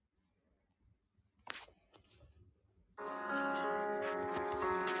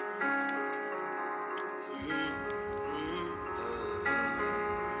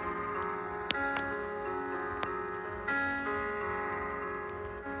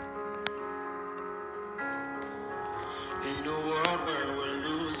In a world where we're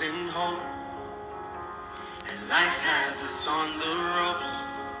losing hope and life has us on the ropes,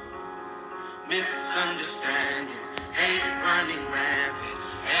 misunderstandings, hate running rampant,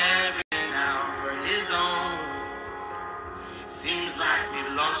 everything out for his own. It seems like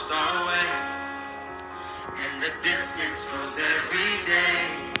we've lost our way, and the distance grows every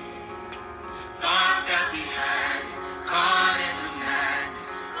day. Thought that we had it, caught in the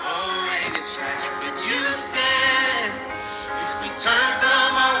madness. Oh, ain't it tragic? But you said if we turn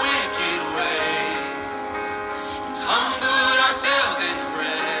from our wicked ways, humble ourselves and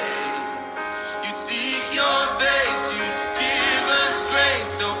pray, you seek your face, you give us grace.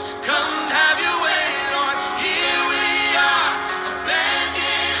 So come have your way, Lord. Here we are,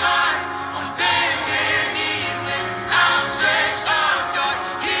 abandoned hearts, on bended knees with outstretched arms. God,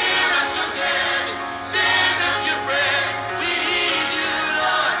 hear us from heaven, send us your presence. We need you,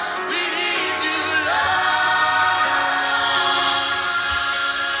 Lord. We need you, Lord.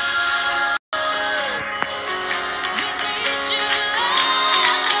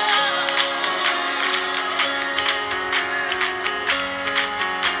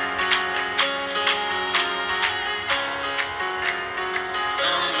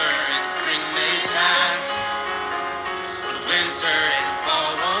 Summer and spring may pass, but winter and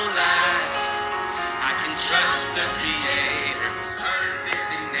fall won't last. I can trust the Creator, He's perfect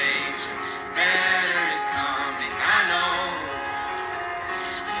in nature. Better is coming, I know.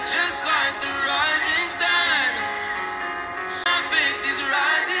 Just like the rising sun, my faith is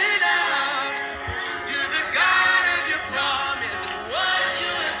rising up. You're the God of your promise, and what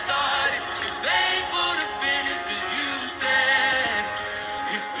you have started, you're faithful to finish. 'Cause you said,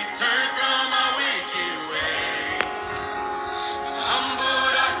 if we turn from our wicked ways,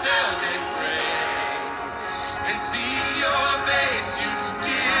 humbled ourselves and pray, and seek your face, you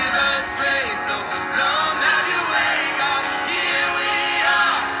give us grace. So come have your way, God. Here we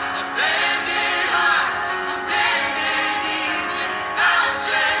are, abandoned hearts, bended knees with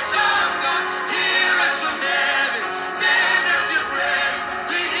outstretched arms. God, hear us from heaven, send us your presence.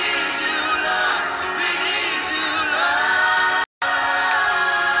 We need you, Lord. We need you, Lord.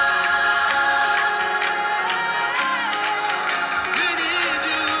 We need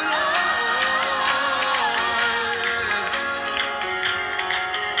you, Lord.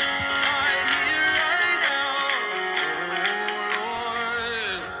 Right here, right now. Oh,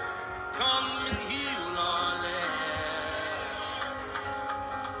 Lord, come and heal our land.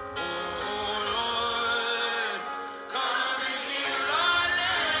 Oh, Lord, come and heal our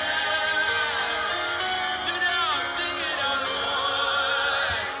land. Live it out, sing it out,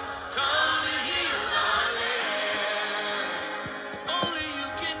 Lord. Come and heal our land. Only you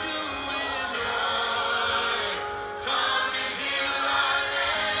can do it, Lord. Come and heal our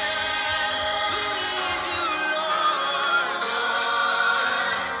land. We need you, Lord.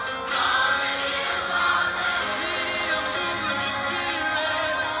 Come and heal our land. We need a move of your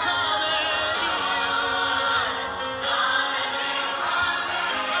spirit. Come and heal. Come and heal our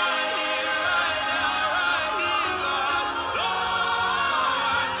land. Right here, right now, right here, God.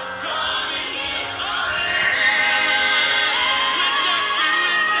 Lord, come and heal our land. We're desperate,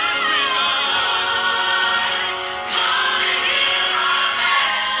 God. Come and heal our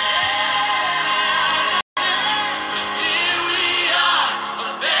land. Here we are,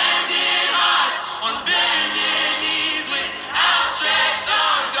 abandoned hearts, on bended knees with outstretched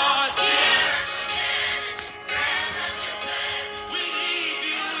arms. God, hear us. Send us your presence. We need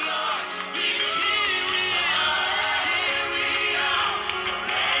you, Lord. We here we are,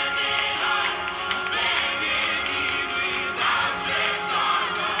 abandoned hearts, on bended knees with outstretched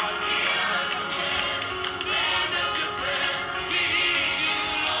arms. God, hear us. Send us your presence. We need you,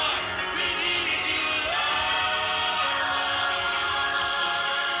 Lord. We need you, Lord.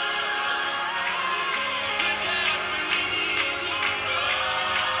 We're desperate. We need you, Lord.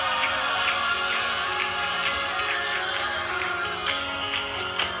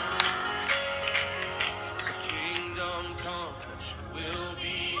 Let your kingdom come. Let your will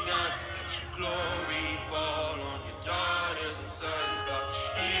be done. Let your glory fall on your daughters and sons. God,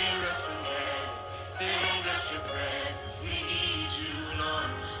 hear us from heaven. Send us your presence. We need you,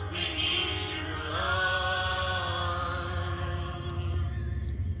 Lord. We need you, Lord.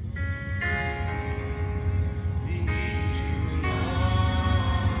 We need you, Lord.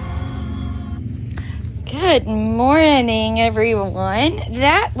 Good morning, everyone.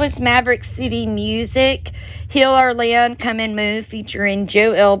 That was Maverick City Music, Heal Our Land, Come and Move, featuring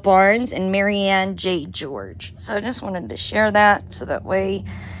Joe L. Barnes and Marianne J. George. So I just wanted to share that so that way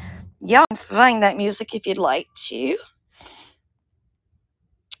y'all can find that music if you'd like to.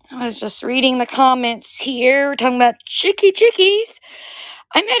 I was just reading the comments here. We're talking about chickies.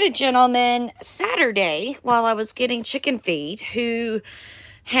 I met a gentleman Saturday while I was getting chicken feed who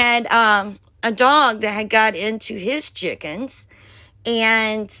had a dog that had got into his chickens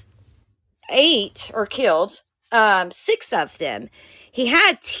and ate or killed 6 of them. He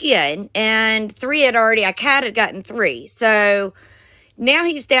had 10 and 3 had already, a cat had gotten 3. So now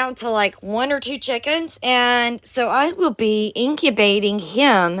he's down to like 1 or 2 chickens. And so I will be incubating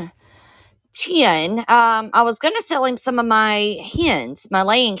him 10. I was going to sell him some of my hens, my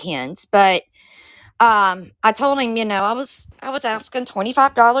laying hens, but I told him, I was asking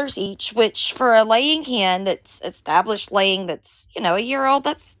 $25 each, which for a laying hen that's established laying that's, a year old,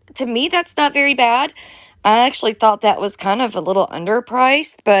 to me, that's not very bad. I actually thought that was kind of a little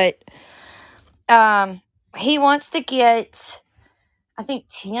underpriced, but he wants to get, I think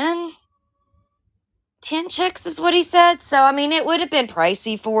 10 chicks is what he said. So, I mean, it would have been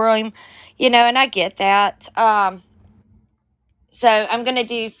pricey for him, and I get that. So I'm going to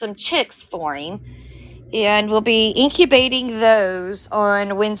do some chicks for him. And we'll be incubating those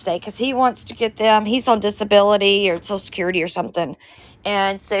on Wednesday because he wants to get them. He's on disability or Social Security or something.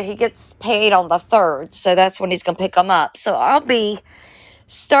 And so he gets paid on the 3rd. So that's when he's going to pick them up. So I'll be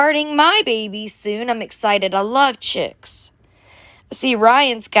starting my babies soon. I'm excited. I love chicks. See,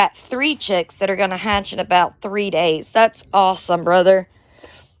 Ryan's got 3 chicks that are going to hatch in about 3 days. That's awesome, brother.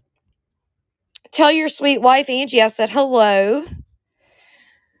 Tell your sweet wife, Angie, I said hello.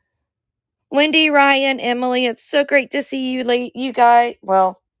 Wendy, Ryan, Emily, it's so great to see you guys.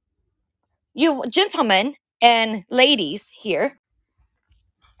 Well, you gentlemen and ladies here.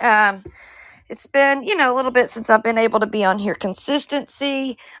 It's been, a little bit since I've been able to be on here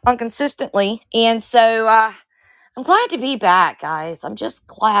consistently. And so, I'm glad to be back, guys. I'm just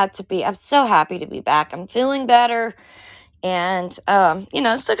glad to be, I'm so happy to be back. I'm feeling better and,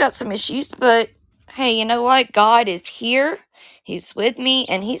 still got some issues, but hey, you know what? God is here. He's with me,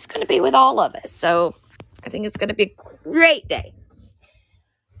 and he's going to be with all of us. So I think it's going to be a great day.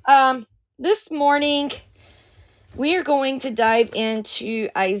 This morning, we are going to dive into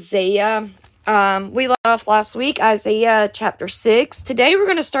Isaiah. We left off last week, Isaiah chapter 6. Today, we're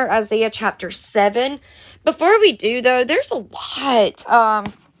going to start Isaiah chapter 7. Before we do, though, there's a lot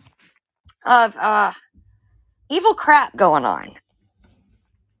of evil crap going on.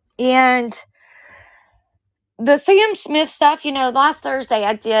 And the Sam Smith stuff, last Thursday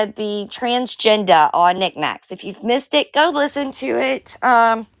I did the transgender on Knickknacks. If you've missed it, go listen to it.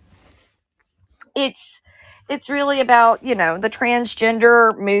 It's really about, the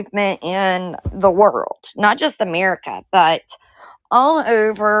transgender movement in the world. Not just America, but all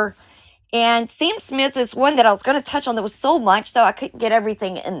over. And Sam Smith is one that I was going to touch on. There was so much, though, I couldn't get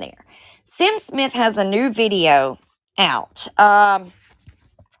everything in there. Sam Smith has a new video out.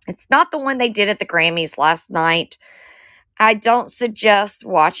 It's not the one they did at the Grammys last night. I don't suggest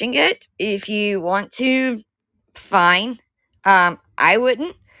watching it. If you want to, fine. I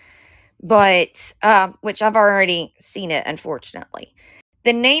wouldn't. But, which I've already seen it, unfortunately.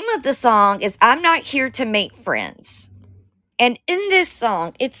 The name of the song is I'm Not Here to Make Friends. And in this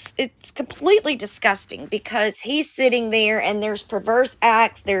song, it's completely disgusting because he's sitting there and there's perverse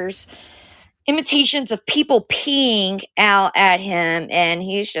acts, there's imitations of people peeing out at him, and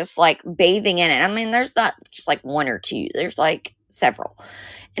he's just like bathing in it. I mean, there's not just like 1 or 2, there's like several.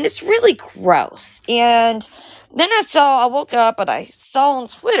 And it's really gross. And then I woke up and I saw on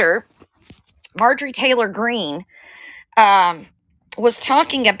Twitter, Marjorie Taylor Greene was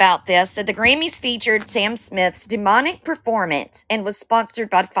talking about this, that the Grammys featured Sam Smith's demonic performance and was sponsored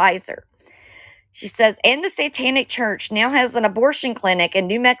by Pfizer. She says, and the Satanic Church now has an abortion clinic in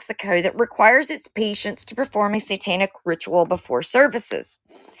New Mexico that requires its patients to perform a satanic ritual before services.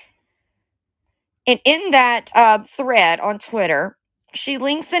 And in that thread on Twitter, she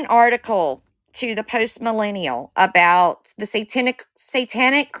links an article to the Post Millennial about the Satanic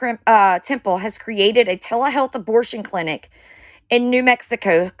Temple has created a telehealth abortion clinic in New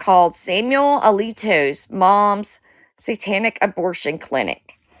Mexico called Samuel Alito's Mom's Satanic Abortion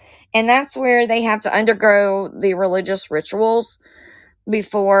Clinic. And that's where they have to undergo the religious rituals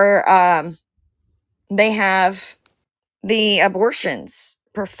before they have the abortions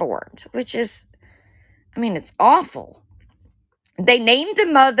performed, which is, it's awful. They named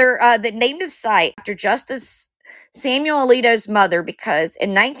the site after Justice Samuel Alito's mother because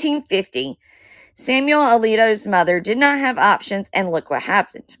in 1950, Samuel Alito's mother did not have options, and look what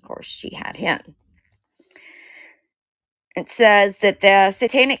happened. Of course, she had him. It says that the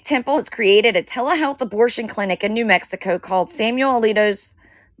Satanic Temple has created a telehealth abortion clinic in New Mexico called Samuel Alito's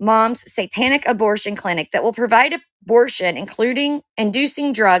Mom's Satanic Abortion Clinic that will provide abortion, including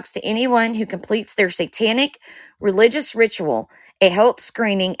inducing drugs, to anyone who completes their satanic religious ritual, a health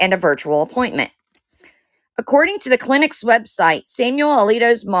screening, and a virtual appointment. According to the clinic's website, Samuel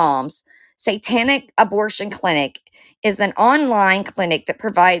Alito's Mom's Satanic Abortion Clinic is an online clinic that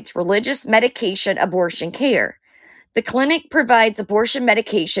provides religious medication abortion care. The clinic provides abortion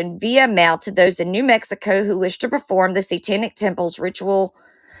medication via mail to those in New Mexico who wish to perform the Satanic Temple's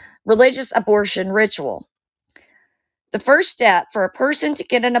religious abortion ritual. The first step for a person to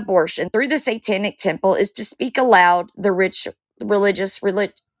get an abortion through the Satanic Temple is to speak aloud the religious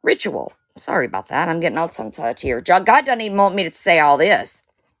ritual. Sorry about that. I'm getting all tongue-tied here. God doesn't even want me to say all this.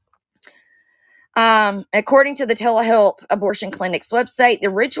 According to the Telehealth Abortion Clinic's website, the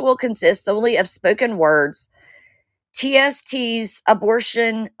ritual consists solely of spoken words. TST's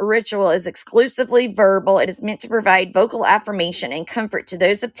abortion ritual is exclusively verbal. It is meant to provide vocal affirmation and comfort to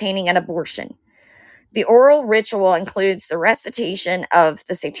those obtaining an abortion. The oral ritual includes the recitation of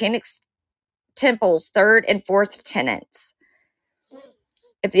the Satanic Temple's third and fourth tenets.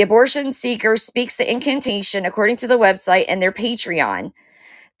 If the abortion seeker speaks the incantation according to the website and their Patreon,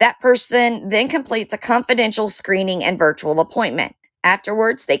 that person then completes a confidential screening and virtual appointment.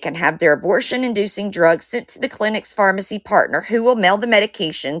 Afterwards, they can have their abortion-inducing drugs sent to the clinic's pharmacy partner, who will mail the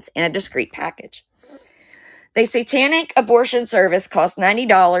medications in a discreet package. The Satanic Abortion Service costs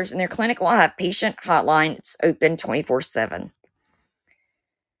 $90, and their clinic will have patient hotline. It's open 24/7.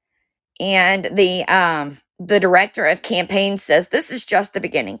 And the director of campaigns says, this is just the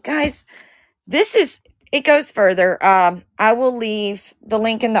beginning. Guys, it goes further. I will leave the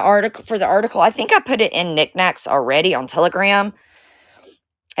link in the article for the article. I think I put it in Knickknacks already on Telegram.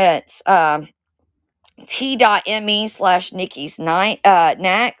 It's t.me/Nikki's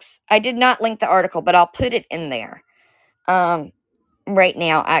Knacks. I did not link the article, but I'll put it in there right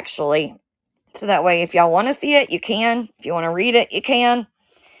now, actually. So that way, if y'all want to see it, you can. If you want to read it, you can.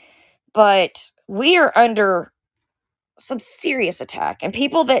 But we are under some serious attack. And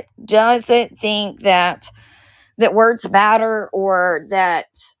people that doesn't think that words matter, or that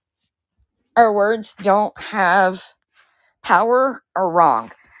our words don't have power, are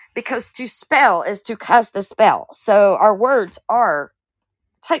wrong. Because to spell is to cast a spell. So our words are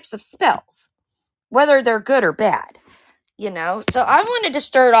types of spells, whether they're good or bad. So I wanted to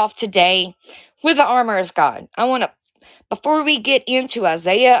start off today with the armor of God. Before we get into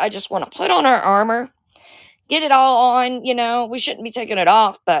Isaiah, I just want to put on our armor, get it all on. We shouldn't be taking it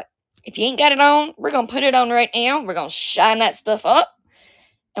off, but if you ain't got it on, we're going to put it on right now. We're going to shine that stuff up,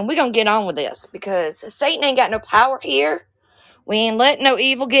 and we're going to get on with this, because Satan ain't got no power here. We ain't letting no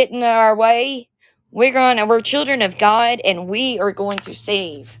evil get in our way. We're children of God, and we are going to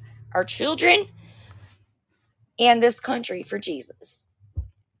save our children and this country for Jesus.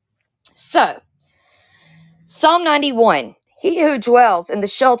 So, Psalm 91. He who dwells in the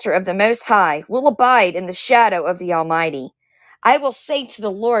shelter of the Most High will abide in the shadow of the Almighty. I will say to the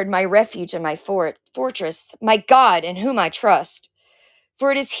Lord, my refuge and my fortress, my God in whom I trust.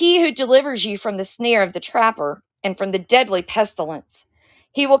 For it is he who delivers you from the snare of the trapper and from the deadly pestilence.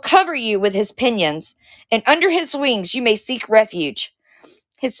 He will cover you with his pinions, and under his wings you may seek refuge.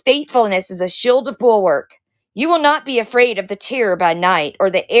 His faithfulness is a shield of bulwark. You will not be afraid of the terror by night, or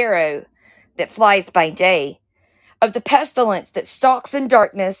the arrow that flies by day, of the pestilence that stalks in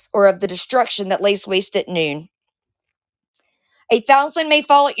darkness, or of the destruction that lays waste at noon. 1,000 may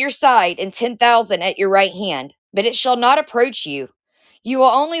fall at your side, and 10,000 at your right hand, but it shall not approach you. You will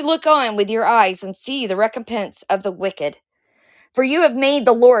only look on with your eyes and see the recompense of the wicked. For you have made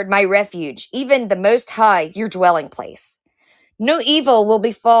the Lord my refuge, even the Most High your dwelling place. No evil will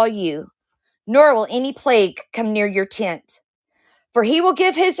befall you, nor will any plague come near your tent. For he will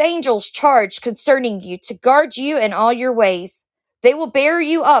give his angels charge concerning you, to guard you in all your ways. They will bear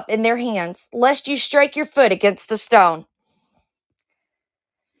you up in their hands, lest you strike your foot against a stone.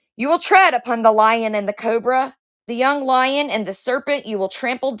 You will tread upon the lion and the cobra, the young lion and the serpent you will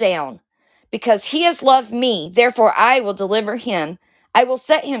trample down. Because he has loved me, therefore I will deliver him. I will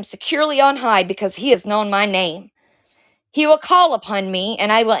set him securely on high, because he has known my name. He will call upon me,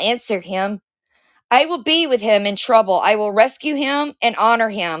 and I will answer him. I will be with him in trouble. I will rescue him and honor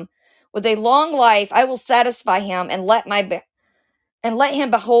him. With a long life I will satisfy him and let him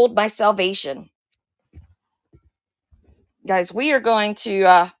behold my salvation. Guys, we are going to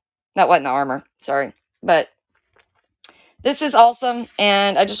that wasn't the armor, sorry. But this is awesome,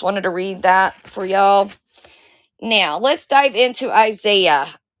 and I just wanted to read that for y'all. Now, let's dive into Isaiah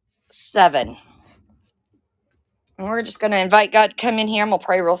 7. And we're just going to invite God to come in here, and we'll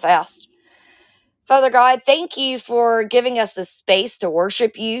pray real fast. Father God, thank you for giving us the space to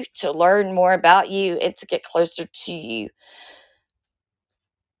worship you, to learn more about you, and to get closer to you.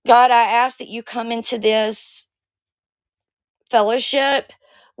 God, I ask that you come into this fellowship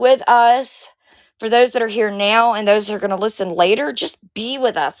with us. For those that are here now and those that are going to listen later, just be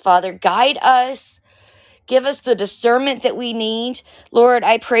with us, Father. Guide us. Give us the discernment that we need. Lord,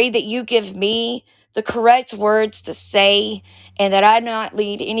 I pray that you give me the correct words to say and that I not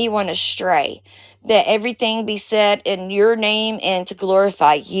lead anyone astray. That everything be said in your name and to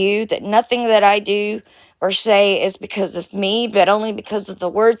glorify you. That nothing that I do or say is because of me, but only because of the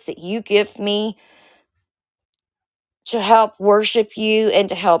words that you give me to help worship you and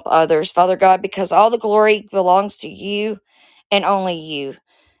to help others, Father God, because all the glory belongs to you and only you.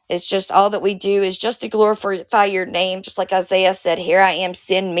 It's just all that we do is just to glorify your name, just like Isaiah said, here I am,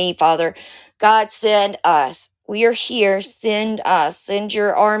 send me, Father. God, send us. We are here, send us. Send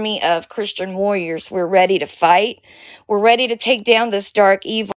your army of Christian warriors. We're ready to fight. We're ready to take down this dark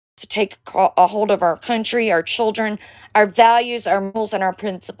evil, to take a hold of our country, our children, our values, our morals, and our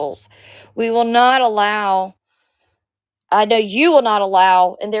principles. We will not allow, I know you will not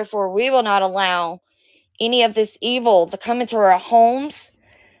allow, and therefore we will not allow any of this evil to come into our homes,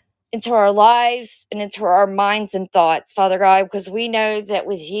 into our lives, and into our minds and thoughts, Father God, because we know that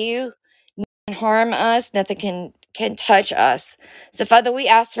with you, nothing can harm us, nothing can touch us. So, Father, we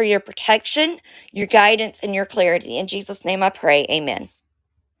ask for your protection, your guidance, and your clarity. In Jesus' name I pray, amen.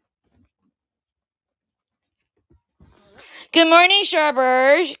 Good morning,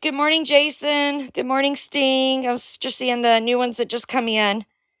 Sharbird. Good morning, Jason. Good morning, Sting. I was just seeing the new ones that just come in.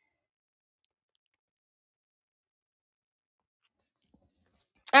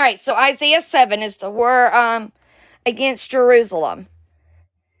 All right, so Isaiah 7 is the war against Jerusalem.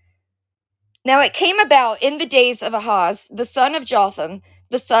 Now it came about in the days of Ahaz, the son of Jotham,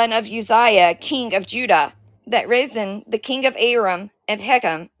 the son of Uzziah, king of Judah, that Rezin, the king of Aram, and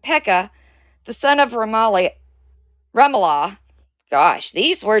Pekah, the son of Ramallah. Gosh,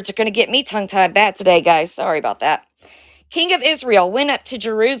 these words are going to get me tongue-tied bad today, guys. Sorry about that. King of Israel went up to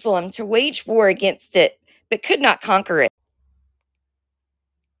Jerusalem to wage war against it, but could not conquer it.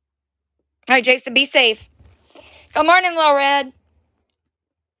 All right, Jason, be safe. Good morning, Little Red.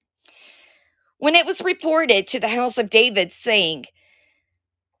 When it was reported to the house of David, saying,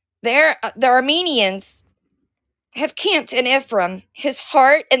 the Arameans have camped in Ephraim, his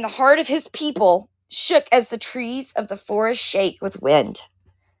heart and the heart of his people shook as the trees of the forest shake with wind.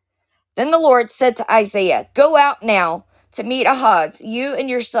 Then the Lord said to Isaiah, go out now to meet Ahaz, you and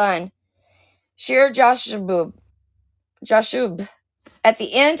your son, Shear-Jashub, at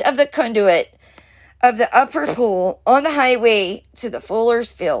the end of the conduit of the upper pool on the highway to the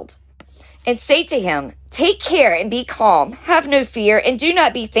fuller's field. And say to him, take care and be calm, have no fear, and do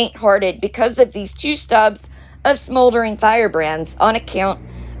not be faint-hearted because of these two stubs of smoldering firebrands on account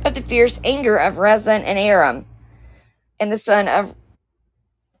of the fierce anger of Rezin and Aram and the son of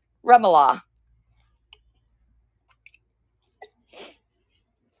Ramallah.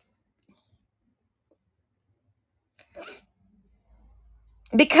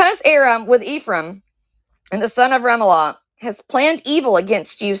 Because Aram with Ephraim and the son of Ramallah has planned evil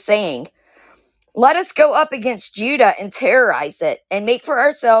against you, saying, let us go up against Judah and terrorize it, and make for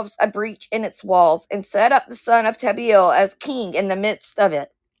ourselves a breach in its walls, and set up the son of Tabeel as king in the midst of it.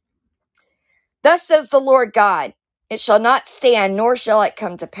 Thus says the Lord God, it shall not stand, nor shall it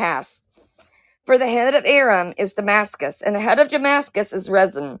come to pass. For the head of Aram is Damascus, and the head of Damascus is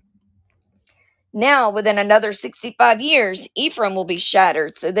Rezin. Now, within another 65 years, Ephraim will be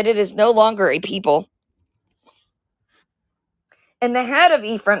shattered, so that it is no longer a people. And the head of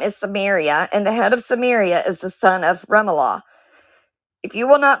Ephraim is Samaria, and the head of Samaria is the son of Ramallah. If you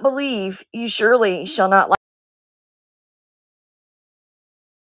will not believe, you surely shall not lie.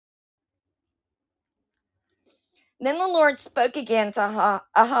 Then the Lord spoke again to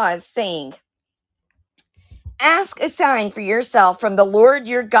Ahaz, saying, ask a sign for yourself from the Lord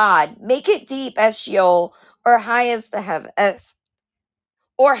your God. Make it deep as Sheol, or high as the heaven.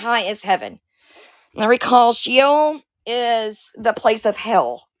 Now recall, Sheol is the place of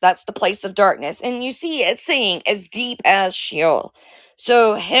hell. That's the place of darkness. And you see it's saying as deep as Sheol.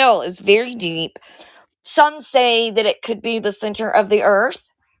 So hell is very deep. Some say that it could be the center of the earth.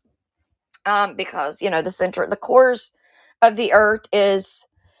 Because, the cores of the earth is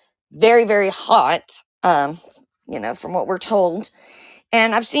very, very hot. From what we're told.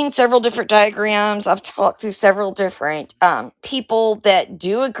 And I've seen several different diagrams. I've talked to several different people that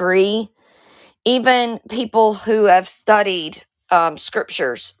do agree. Even people who have studied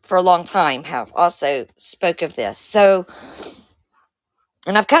scriptures for a long time have also spoke of this. So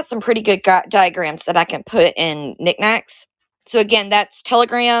And I've got some pretty good diagrams that I can put in knickknacks. So again, that's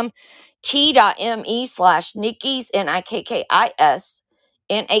Telegram, t.me/Nikkis, Nikkis,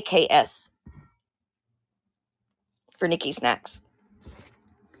 NAKS, for Nikki Snacks.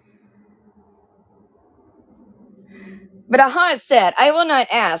 But Ahaz said, I will not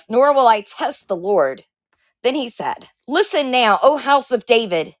ask, nor will I test the Lord. Then he said, Listen now, O house of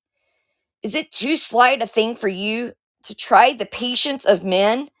David. Is it too slight a thing for you to try the patience of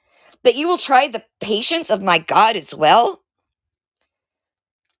men, that you will try the patience of my God as well?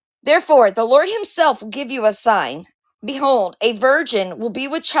 Therefore, the Lord himself will give you a sign. Behold, a virgin will be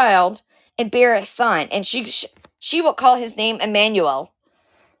with child and bear a son, and she will call his name Emmanuel.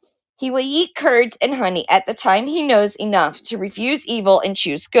 He will eat curds and honey at the time he knows enough to refuse evil and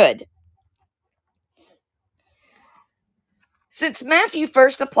choose good. Since Matthew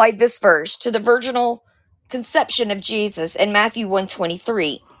first applied this verse to the virginal conception of Jesus in Matthew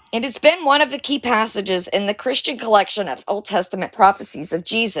 1:23, it has been one of the key passages in the Christian collection of Old Testament prophecies of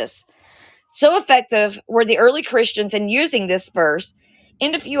Jesus. So effective were the early Christians in using this verse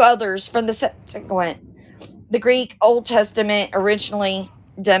and a few others from the Septuagint, the Greek Old Testament originally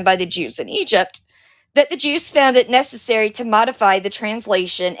done by the Jews in Egypt, that the Jews found it necessary to modify the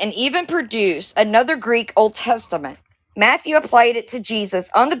translation and even produce another Greek Old Testament. Matthew applied it to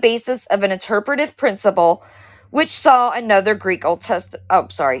Jesus on the basis of an interpretive principle which saw another Greek Old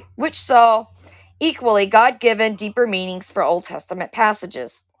Testament, which saw equally God-given deeper meanings for Old Testament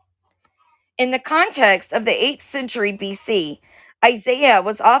passages. In the context of the 8th century BC, Isaiah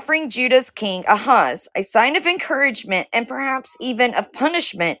was offering Judah's king Ahaz a sign of encouragement and perhaps even of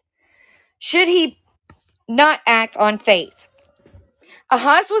punishment should he not act on faith.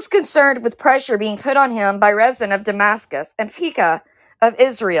 Ahaz was concerned with pressure being put on him by Rezin of Damascus and Pekah of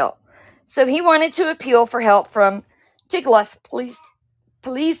Israel, so he wanted to appeal for help from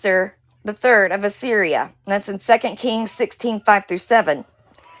Tiglath-Pileser III of Assyria. That's in 2 Kings 16:5-7.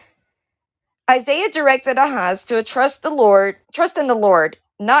 Isaiah directed Ahaz to trust in the Lord,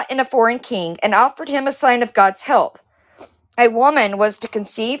 not in a foreign king, and offered him a sign of God's help. A woman was to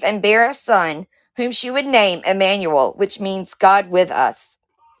conceive and bear a son, whom she would name Emmanuel, which means God with us.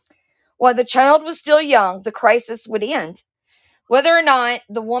 While the child was still young, the crisis would end. Whether or not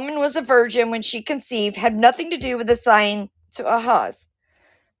the woman was a virgin when she conceived had nothing to do with the sign to Ahaz.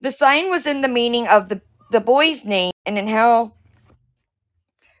 The sign was in the meaning of the boy's name and in how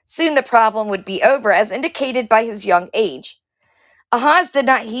soon the problem would be over, as indicated by his young age. Ahaz did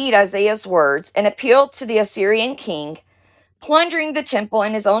not heed Isaiah's words and appealed to the Assyrian king, plundering the temple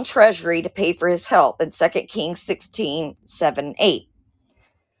and his own treasury to pay for his help in 2 Kings 16:7-8.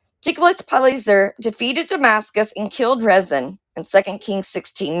 Tiglath-Pileser defeated Damascus and killed Rezin in 2 Kings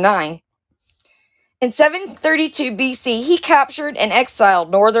 16:9. In 732 BC, he captured and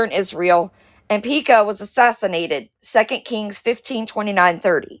exiled northern Israel, and Pekah was assassinated, 2 Kings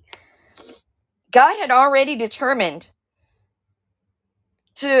 15:29-30. God had already determined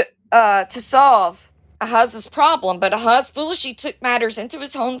to solve Ahaz's problem, but Ahaz foolishly took matters into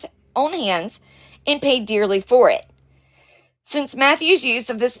his own hands and paid dearly for it. Since Matthew's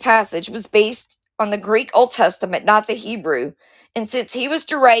use of this passage was based on the Greek Old Testament, not the Hebrew, and since he was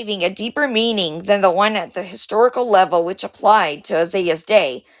deriving a deeper meaning than the one at the historical level which applied to Isaiah's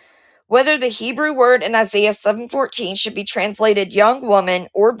day, whether the Hebrew word in Isaiah 7:14 should be translated young woman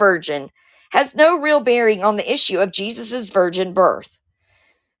or virgin has no real bearing on the issue of Jesus' virgin birth.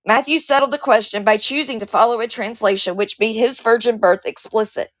 Matthew settled the question by choosing to follow a translation which made his virgin birth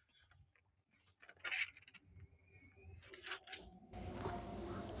explicit.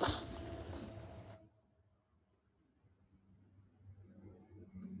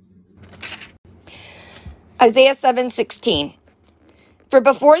 Isaiah 7:16. For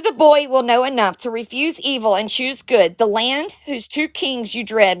before the boy will know enough to refuse evil and choose good, the land whose two kings you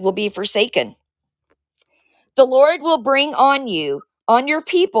dread will be forsaken. The Lord will bring on you, on your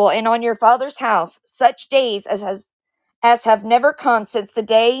people, and on your father's house such days as have never come since the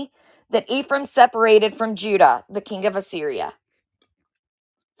day that Ephraim separated from Judah, the king of Assyria.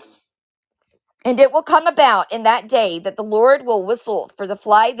 And it will come about in that day that the Lord will whistle for the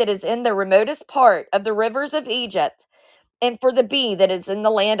fly that is in the remotest part of the rivers of Egypt, and for the bee that is in the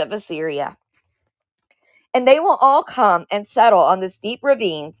land of Assyria. And they will all come and settle on the steep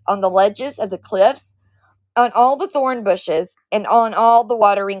ravines, on the ledges of the cliffs, on all the thorn bushes, and on all the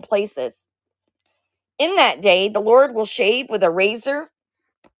watering places. In that day, the Lord will shave with a razor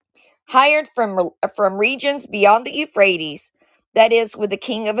hired from regions beyond the Euphrates, that is, with the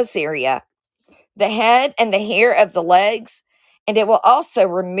king of Assyria, the head and the hair of the legs, and it will also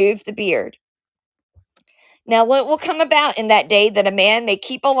remove the beard. Now it will come about in that day that a man may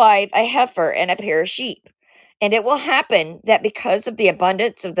keep alive a heifer and a pair of sheep. And it will happen that because of the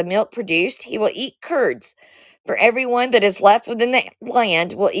abundance of the milk produced, he will eat curds. For everyone that is left within the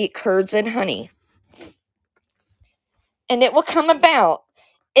land will eat curds and honey. And it will come about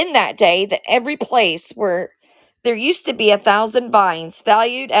in that day that every place where there used to be 1,000 vines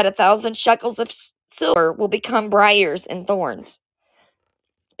valued at 1,000 shekels of silver will become briars and thorns.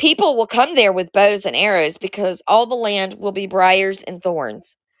 People will come there with bows and arrows because all the land will be briars and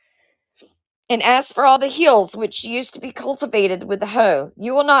thorns. And as for all the hills which used to be cultivated with the hoe,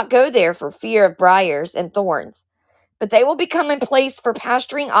 you will not go there for fear of briars and thorns, but they will become a place for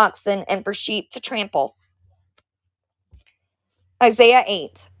pasturing oxen and for sheep to trample. Isaiah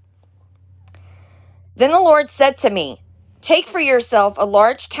 8. Then the Lord said to me, take for yourself a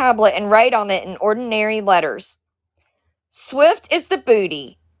large tablet and write on it in ordinary letters. Swift is the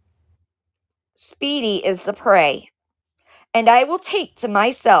booty, speedy is the prey. And I will take to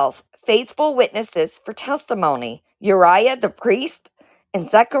myself faithful witnesses for testimony, Uriah the priest, and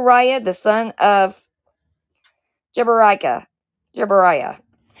Zechariah the son of Jebariah.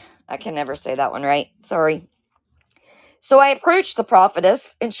 I can never say that one right. Sorry. So I approached the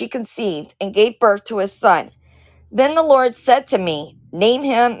prophetess, and she conceived and gave birth to a son. Then the Lord said to me, name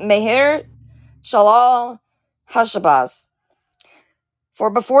him Meher Shalal Hashabaz.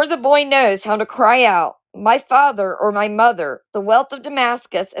 For before the boy knows how to cry out, my father or my mother, the wealth of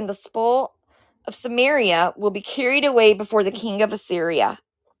Damascus and the spoil of Samaria will be carried away before the king of Assyria.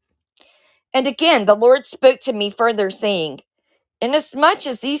 And again the Lord spoke to me further, saying, inasmuch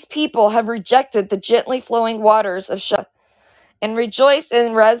as these people have rejected the gently flowing waters of Sheba, and rejoice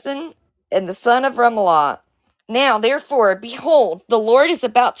in Rezin and the son of Remelah, now therefore, behold, the Lord is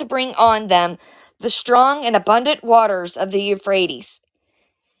about to bring on them the strong and abundant waters of the Euphrates,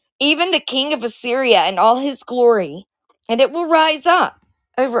 even the king of Assyria and all his glory, and it will rise up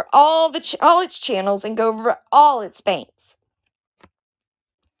over all its channels and go over all its banks.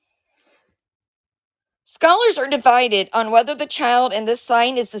 Scholars are divided on whether the child in this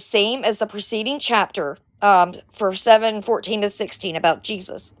sign is the same as the preceding chapter for 7:14 to 16 about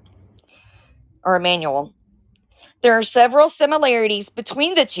Jesus or Emmanuel. There are several similarities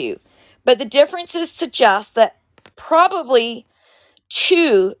between the two, but the differences suggest that probably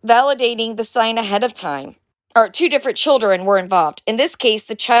two validating the sign ahead of time, or two different children were involved. In this case,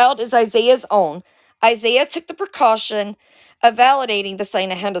 the child is Isaiah's own. Isaiah took the precaution of validating the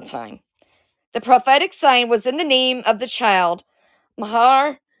sign ahead of time. The prophetic sign was in the name of the child,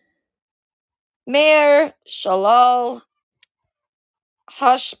 Meher Shalal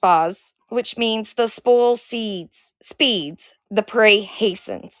Hashbaz, which means the spoil speeds, the prey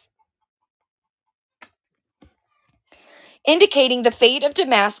hastens, indicating the fate of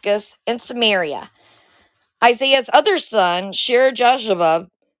Damascus and Samaria. Isaiah's other son, Shear-Jashub,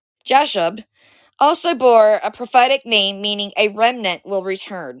 also bore a prophetic name meaning a remnant will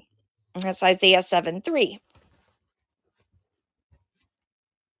return. That's Isaiah 7:3.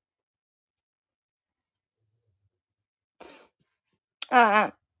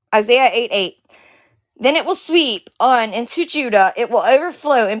 Isaiah 8:8. Then it will sweep on into Judah. It will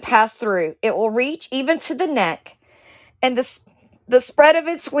overflow and pass through. It will reach even to the neck, and the spread of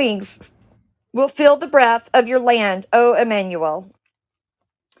its wings will fill the breadth of your land, O Emmanuel.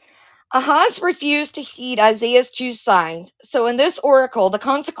 Ahaz refused to heed Isaiah's two signs, so in this oracle the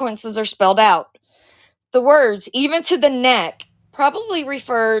consequences are spelled out. The words, even to the neck, probably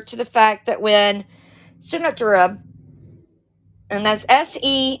refer to the fact that when Sennacherib, and that's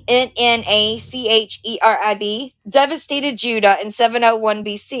Sennacherib, devastated Judah in 701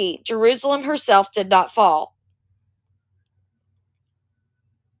 BC, Jerusalem herself did not fall.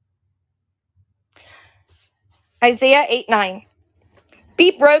 Isaiah 8:9. Be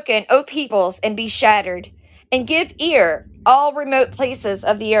broken, O peoples, and be shattered, and give ear, all remote places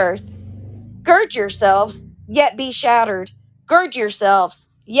of the earth. Gird yourselves, yet be shattered. Gird yourselves,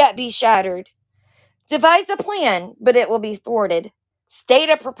 yet be shattered. Devise a plan, but it will be thwarted. State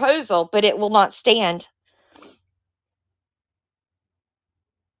a proposal, but it will not stand.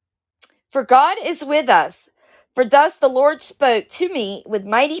 For God is with us. For thus the Lord spoke to me with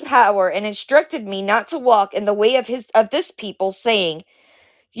mighty power and instructed me not to walk in the way of this people, saying,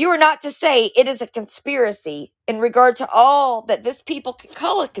 you are not to say it is a conspiracy in regard to all that this people can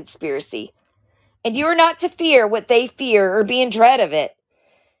call a conspiracy. And you are not to fear what they fear or be in dread of it.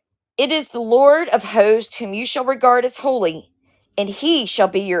 It is the Lord of hosts whom you shall regard as holy, and he shall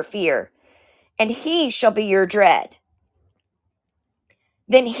be your fear, and he shall be your dread.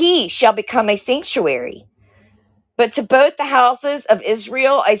 Then he shall become a sanctuary, But to both the houses of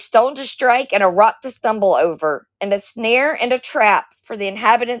Israel a stone to strike and a rock to stumble over, and a snare and a trap for the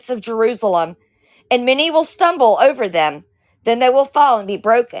inhabitants of Jerusalem, and many will stumble over them. Then they will fall and be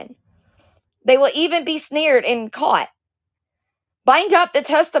broken. They will even be snared and caught. Bind up the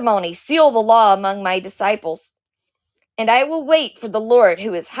testimony, seal the law among my disciples. And I will wait for the Lord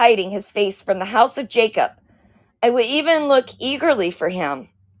who is hiding his face from the house of Jacob. I will even look eagerly for him.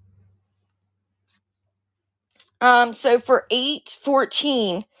 So for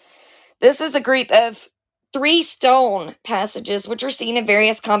 8:14, this is a group of 3 stone passages which are seen in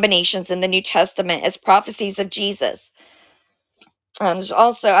various combinations in the New Testament as prophecies of Jesus. There's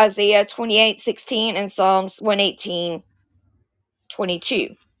also Isaiah 28:16 and Psalms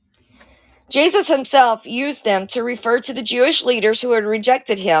 118:22. Jesus himself used them to refer to the Jewish leaders who had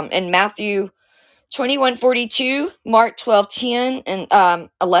rejected him in Matthew 21:42, Mark 12:10 and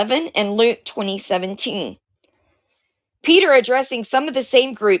 11, and Luke 20:17. Peter, addressing some of the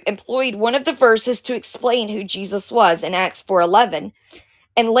same group, employed one of the verses to explain who Jesus was in Acts 4:11,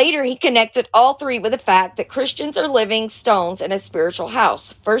 and later he connected all 3 with the fact that Christians are living stones in a spiritual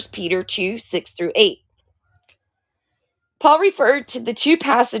house, 1 Peter 2:6-8. Paul referred to the 2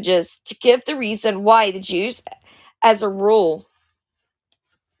 passages to give the reason why the Jews, as a rule,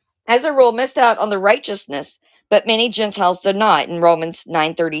 missed out on the righteousness, but many Gentiles did not, in Romans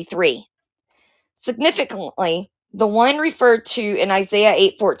 9:33. Significantly, the one referred to in Isaiah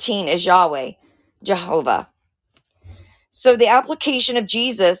 8:14 is Yahweh, Jehovah. So the application of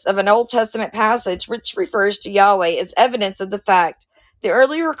Jesus of an Old Testament passage which refers to Yahweh is evidence of the fact the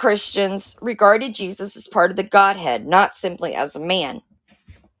earlier Christians regarded Jesus as part of the Godhead, not simply as a man.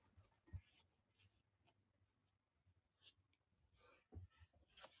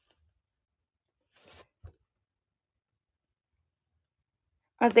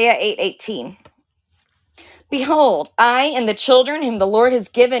 Isaiah 8:18. Behold, I and the children whom the Lord has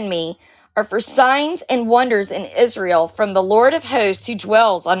given me are for signs and wonders in Israel from the Lord of hosts who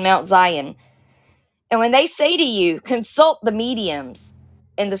dwells on Mount Zion. And when they say to you, consult the mediums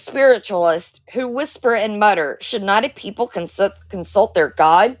and the spiritualists who whisper and mutter, should not a people consult their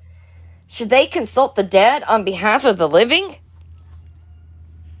God? Should they consult the dead on behalf of the living?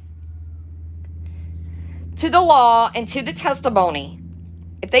 To the law and to the testimony.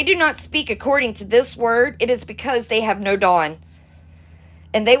 If they do not speak according to this word, it is because they have no dawn.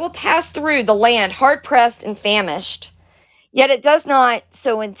 And they will pass through the land hard-pressed and famished. Yet it does not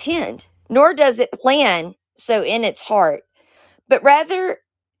so intend, nor does it plan so in its heart, but rather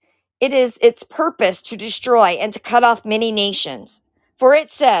it is its purpose to destroy and to cut off many nations. For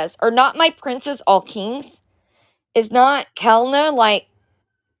it says, are not my princes all kings? Is not Calneh like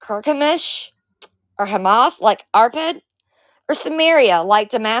Carchemish, or Hamath like Arpad, or Samaria like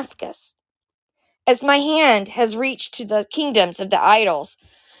Damascus? As my hand has reached to the kingdoms of the idols,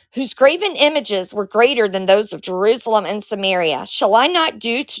 whose graven images were greater than those of Jerusalem and Samaria, shall I not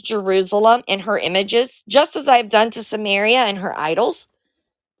do to Jerusalem and her images, just as I have done to Samaria and her idols?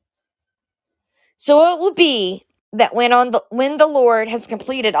 So it will be that when the Lord has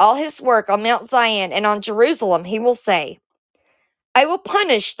completed all his work on Mount Zion and on Jerusalem, he will say, I will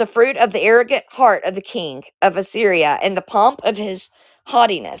punish the fruit of the arrogant heart of the king of Assyria and the pomp of his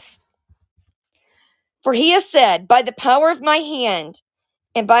haughtiness. For he has said, by the power of my hand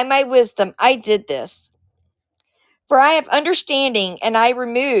and by my wisdom I did this. For I have understanding, and I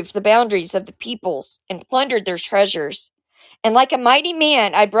removed the boundaries of the peoples and plundered their treasures. And like a mighty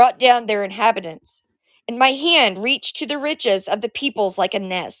man I brought down their inhabitants, and my hand reached to the riches of the peoples like a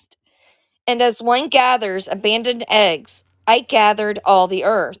nest. And as one gathers abandoned eggs, I gathered all the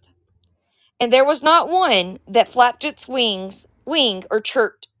earth. And there was not one that flapped its wing or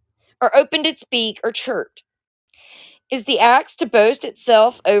chirped, or opened its beak or chirped. Is the axe to boast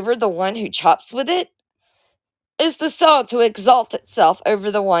itself over the one who chops with it? Is the saw to exalt itself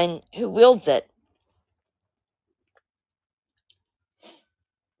over the one who wields it?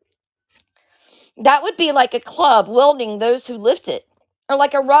 That would be like a club wielding those who lift it, or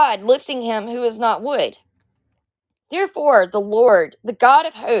like a rod lifting him who is not wood. Therefore, the Lord, the God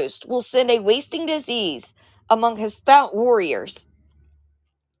of hosts, will send a wasting disease among his stout warriors.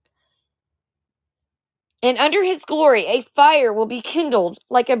 And under his glory, a fire will be kindled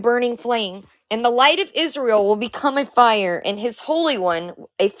like a burning flame, and the light of Israel will become a fire, and his Holy One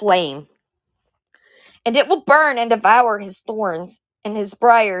a flame. And it will burn and devour his thorns and his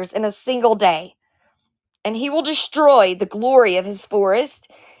briars in a single day. And he will destroy the glory of his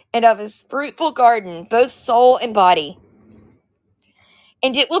forest and of his fruitful garden, both soul and body.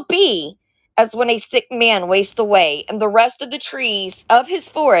 And it will be as when a sick man wastes away, and the rest of the trees of his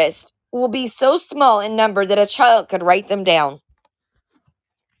forest will be so small in number that a child could write them down.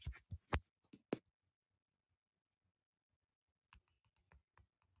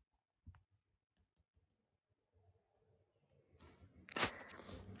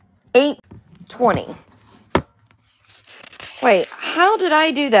 $8.20. Wait, how did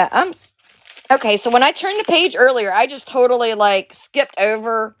I do that? Okay, so when I turned the page earlier, I just totally skipped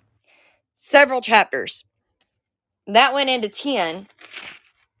over several chapters. That went into 10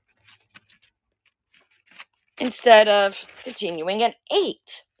 instead of continuing at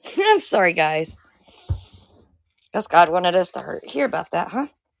 8. I'm sorry, guys. Guess God wanted us to hear about that, huh?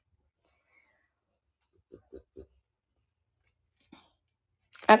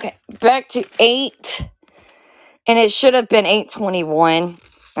 Okay, back to 8. And it should have been 8:21.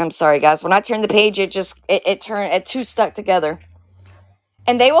 I'm sorry, guys. When I turned the page, it two stuck together.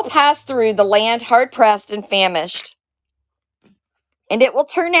 And they will pass through the land hard-pressed and famished. And it will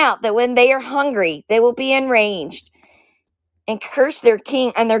turn out that when they are hungry, they will be enraged and curse their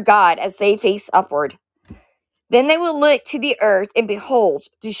king and their God as they face upward. Then they will look to the earth and behold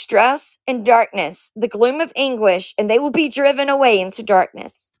distress and darkness, the gloom of anguish, and they will be driven away into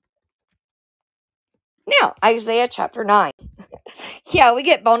darkness. Now, Isaiah chapter 9. Yeah, we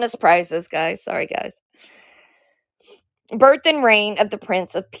get bonus prizes, guys. Sorry, guys. Birth and reign of the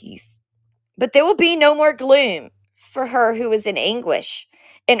Prince of Peace. But there will be no more gloom for her who is in anguish.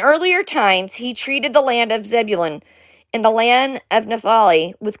 In earlier times, he treated the land of Zebulun and the land of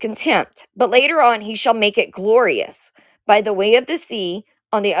Naphtali with contempt. But later on, he shall make it glorious by the way of the sea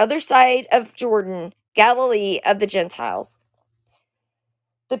on the other side of Jordan, Galilee of the Gentiles.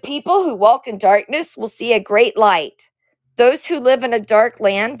 The people who walk in darkness will see a great light. Those who live in a dark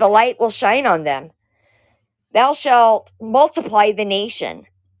land, the light will shine on them. Thou shalt multiply the nation.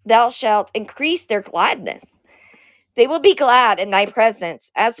 Thou shalt increase their gladness. They will be glad in thy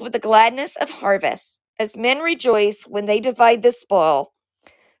presence, as with the gladness of harvest, as men rejoice when they divide the spoil.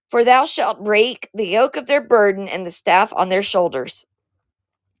 For thou shalt break the yoke of their burden and the staff on their shoulders.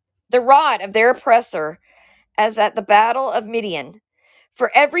 The rod of their oppressor, as at the battle of Midian. For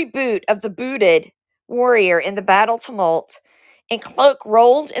every boot of the booted warrior in the battle tumult, and cloak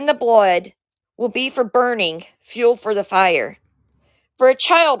rolled in the blood, will be for burning, fuel for the fire. For a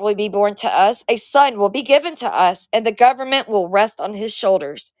child will be born to us, a son will be given to us, and the government will rest on his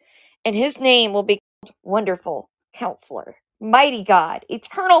shoulders. And his name will be called Wonderful Counselor, Mighty God,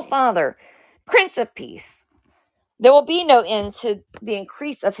 Eternal Father, Prince of Peace. There will be no end to the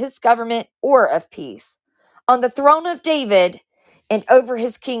increase of his government or of peace. On the throne of David and over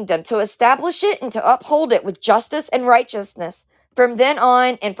his kingdom, to establish it and to uphold it with justice and righteousness from then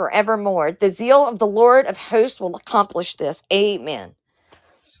on and forevermore. The zeal of the Lord of hosts will accomplish this. Amen.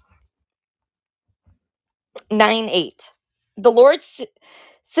 9:8. The Lord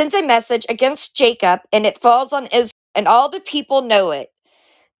sends a message against Jacob, and it falls on Israel, and all the people know it.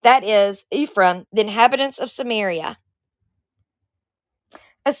 That is, Ephraim, the inhabitants of Samaria.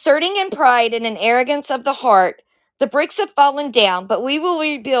 Asserting in pride and in arrogance of the heart, the bricks have fallen down, but we will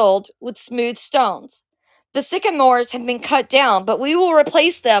rebuild with smooth stones. The sycamores have been cut down, but we will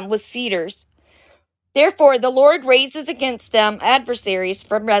replace them with cedars. Therefore, the Lord raises against them adversaries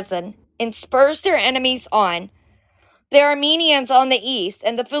from Rezin, and spurs their enemies on. The Arameans on the east,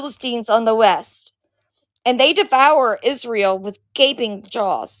 and the Philistines on the west. And they devour Israel with gaping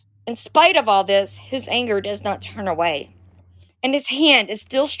jaws. In spite of all this, his anger does not turn away, and his hand is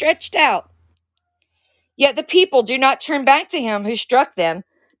still stretched out. Yet the people do not turn back to him who struck them,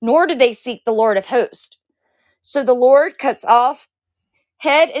 nor do they seek the Lord of hosts. So the Lord cuts off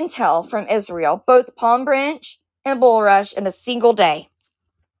head and tail from Israel, both palm branch and bulrush, in a single day.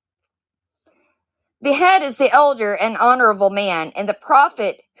 The head is the elder and honorable man, and the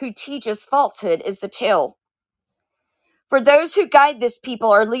prophet who teaches falsehood is the tail. For those who guide this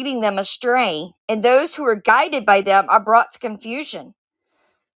people are leading them astray, and those who are guided by them are brought to confusion.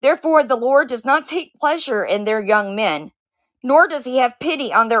 Therefore, the Lord does not take pleasure in their young men, nor does he have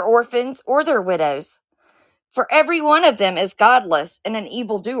pity on their orphans or their widows. For every one of them is godless and an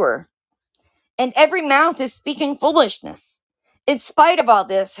evildoer, and every mouth is speaking foolishness. In spite of all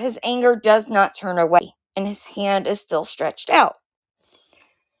this, his anger does not turn away, and his hand is still stretched out.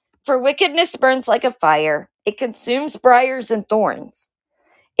 For wickedness burns like a fire. It consumes briars and thorns.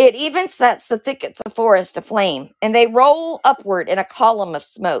 It even sets the thickets of forest aflame, and they roll upward in a column of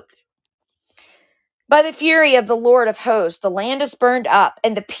smoke. By the fury of the Lord of hosts, the land is burned up,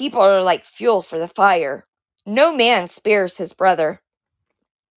 and the people are like fuel for the fire. No man spares his brother.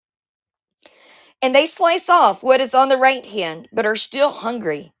 And they slice off what is on the right hand, but are still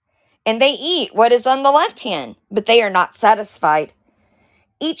hungry. And they eat what is on the left hand, but they are not satisfied.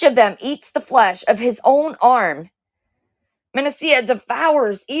 Each of them eats the flesh of his own arm. Manasseh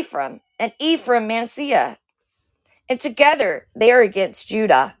devours Ephraim, and Ephraim Manasseh. And together they are against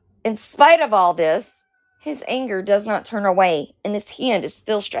Judah. In spite of all this, his anger does not turn away, and his hand is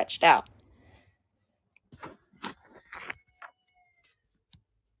still stretched out.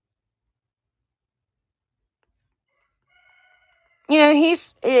 You know,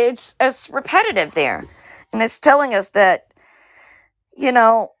 it's repetitive there. And it's telling us that, you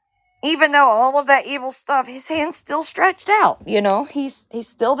know, even though all of that evil stuff, his hand's still stretched out. You know, he's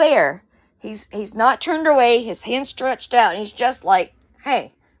still there. He's not turned away. His hand's stretched out. And he's just like,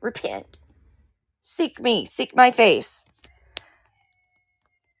 hey, repent. Seek me. Seek my face.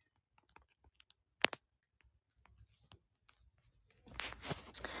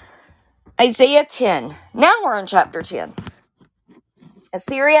 Isaiah 10. Now we're in chapter 10.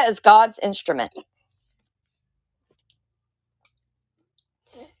 Assyria is God's instrument.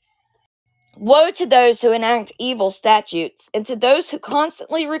 Woe to those who enact evil statutes, and to those who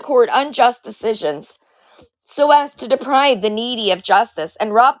constantly record unjust decisions, so as to deprive the needy of justice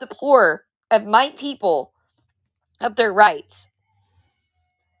and rob the poor of my people of their rights,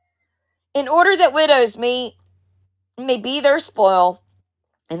 in order that widows may be their spoil,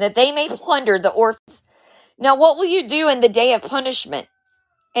 and that they may plunder the orphans. Now what will you do in the day of punishment,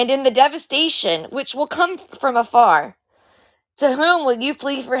 and in the devastation which will come from afar? To whom will you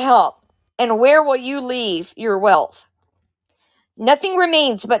flee for help? And where will you leave your wealth? Nothing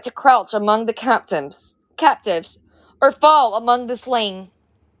remains but to crouch among the captives, or fall among the slain.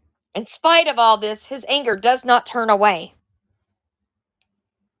 In spite of all this, his anger does not turn away,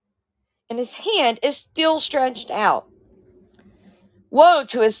 and his hand is still stretched out. Woe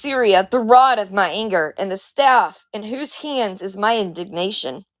to Assyria, the rod of my anger, and the staff in whose hands is my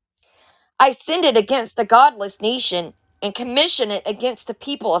indignation. I send it against the godless nation, and commission it against the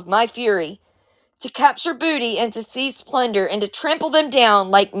people of my fury, to capture booty and to seize plunder and to trample them down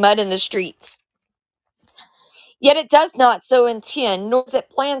like mud in the streets. Yet it does not so intend, nor does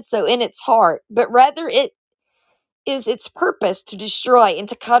it plan so in its heart, but rather it is its purpose to destroy and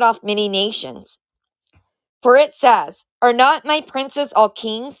to cut off many nations. For it says, are not my princes all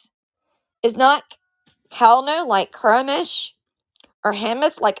kings? Is not Calno like Carchemish, or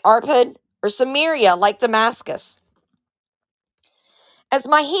Hamath like Arpad, or Samaria like Damascus? As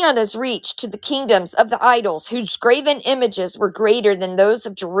my hand has reached to the kingdoms of the idols, whose graven images were greater than those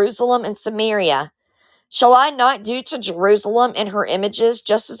of Jerusalem and Samaria, shall I not do to Jerusalem and her images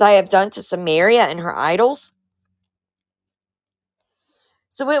just as I have done to Samaria and her idols?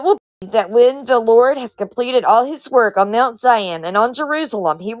 So it will be that when the Lord has completed all his work on Mount Zion and on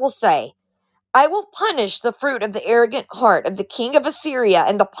Jerusalem, he will say, I will punish the fruit of the arrogant heart of the king of Assyria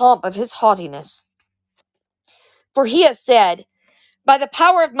and the pomp of his haughtiness. For he has said, by the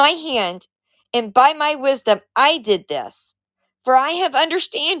power of my hand and by my wisdom I did this. For I have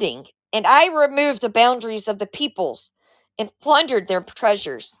understanding, and I removed the boundaries of the peoples and plundered their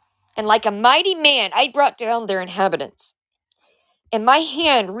treasures. And like a mighty man I brought down their inhabitants. And my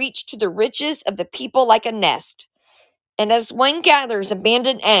hand reached to the riches of the people like a nest. And as one gathers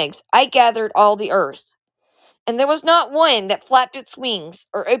abandoned eggs, I gathered all the earth. And there was not one that flapped its wings,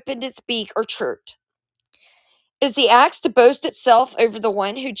 or opened its beak, or chirped. Is the axe to boast itself over the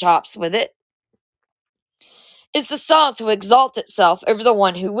one who chops with it? Is the saw to exalt itself over the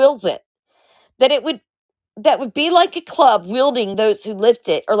one who wields it? That would be like a club wielding those who lift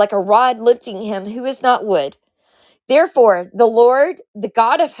it, or like a rod lifting him who is not wood. Therefore, the Lord, the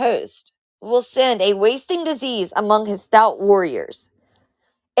God of hosts, will send a wasting disease among his stout warriors.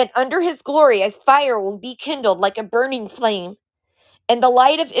 And under his glory a fire will be kindled like a burning flame. And the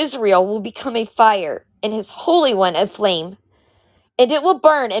light of Israel will become a fire, and his Holy One a flame. And it will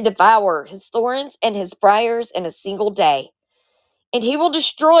burn and devour his thorns and his briars in a single day. And he will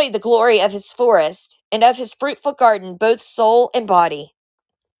destroy the glory of his forest, and of his fruitful garden, both soul and body.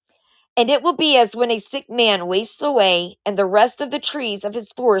 And it will be as when a sick man wastes away, and the rest of the trees of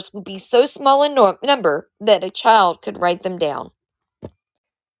his forest will be so small in number that a child could write them down.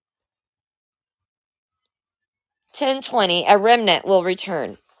 10:20, a remnant will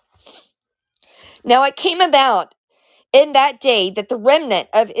return. Now it came about in that day that the remnant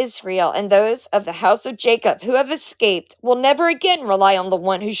of Israel and those of the house of Jacob who have escaped will never again rely on the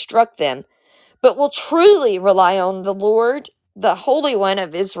one who struck them, but will truly rely on the Lord, the Holy One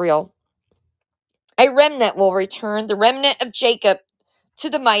of Israel. A remnant will return, the remnant of Jacob, to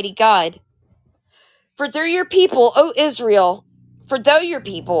the mighty God. For though your people, O Israel,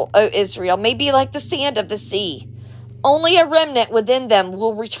 may be like the sand of the sea, only a remnant within them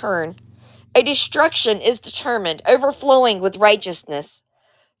will return. A destruction is determined, overflowing with righteousness.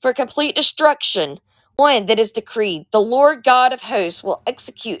 for complete destruction, one that is decreed. The Lord God of hosts will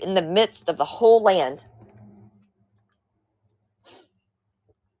execute in the midst of the whole land.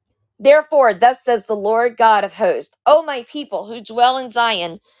 Therefore, thus says the Lord God of hosts, O my people who dwell in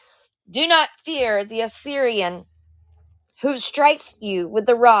Zion, do not fear the Assyrian who strikes you with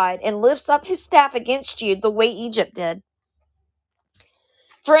the rod and lifts up his staff against you the way Egypt did.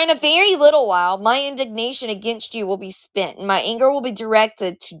 For in a very little while my indignation against you will be spent, and my anger will be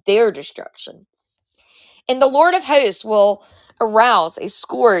directed to their destruction. And the Lord of hosts will arouse a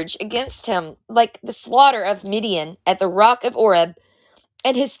scourge against him, like the slaughter of Midian at the rock of Oreb,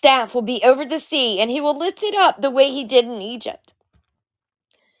 and his staff will be over the sea, and he will lift it up the way he did in Egypt.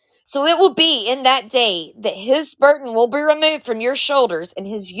 So it will be in that day that his burden will be removed from your shoulders, and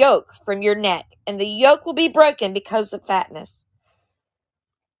his yoke from your neck, and the yoke will be broken because of fatness.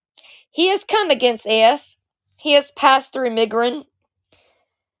 He has come against Aiath. He has passed through Migron.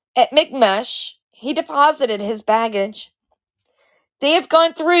 At Michmash, he deposited his baggage. They have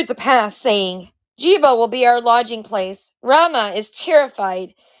gone through the pass, saying, Jeba will be our lodging place. Ramah is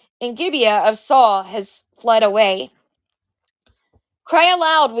terrified, and Gibeah of Saul has fled away. Cry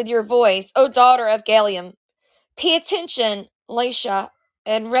aloud with your voice, O daughter of Galium. Pay attention, Laisha,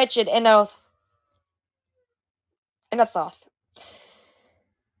 and wretched Anathoth.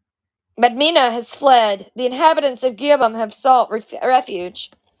 Madmenah has fled. The inhabitants of Gibam have sought refuge.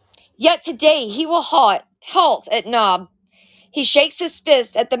 Yet today he will halt at Nob. He shakes his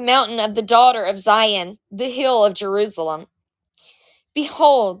fist at the mountain of the daughter of Zion, the hill of Jerusalem.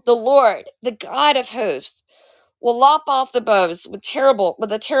 Behold, the Lord, the God of hosts, will lop off the bows with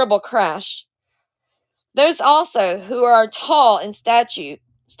a terrible crash. Those also who are tall in stature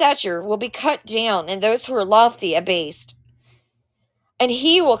will be cut down, and those who are lofty abased. And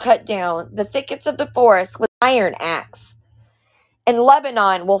he will cut down the thickets of the forest with iron axe, and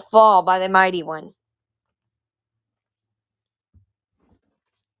Lebanon will fall by the mighty one.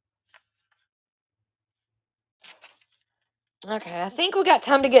 Okay, I think we got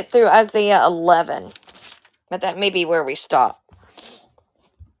time to get through Isaiah 11, but that may be where we stop.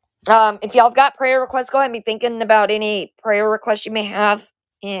 If y'all have got prayer requests, go ahead and be thinking about any prayer requests you may have,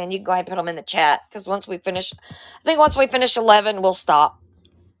 and you can go ahead and put them in the chat, because once we finish 11, we'll stop.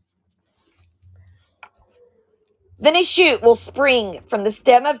 Then a shoot will spring from the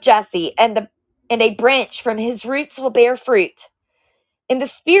stem of Jesse, and a branch from his roots will bear fruit. And the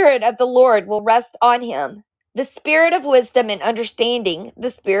Spirit of the Lord will rest on him, the Spirit of wisdom and understanding, the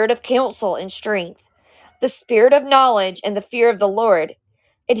Spirit of counsel and strength, the Spirit of knowledge and the fear of the Lord.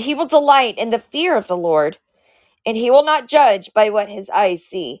 And he will delight in the fear of the Lord, and he will not judge by what his eyes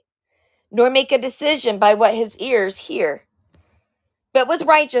see, nor make a decision by what his ears hear. But with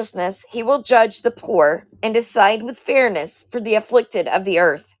righteousness he will judge the poor, and decide with fairness for the afflicted of the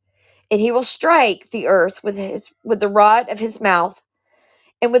earth. And he will strike the earth with the rod of his mouth,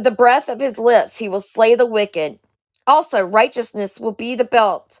 and with the breath of his lips he will slay the wicked. Also righteousness will be the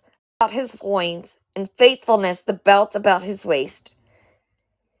belt about his loins, and faithfulness the belt about his waist.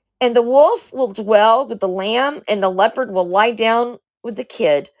 And the wolf will dwell with the lamb, and the leopard will lie down with the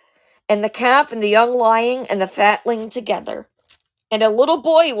kid, and the calf and the young lion and the fatling together. And a little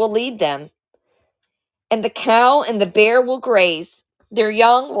boy will lead them. And the cow and the bear will graze. Their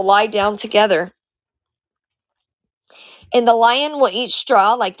young will lie down together. And the lion will eat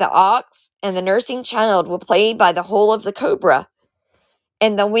straw like the ox, and the nursing child will play by the hole of the cobra.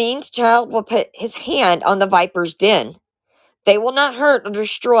 And the weaned child will put his hand on the viper's den. They will not hurt or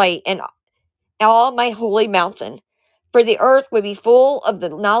destroy in all my holy mountain, for the earth will be full of the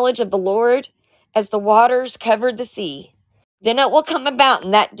knowledge of the Lord, as the waters covered the sea. Then it will come about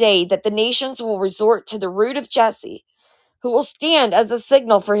in that day that the nations will resort to the root of Jesse, who will stand as a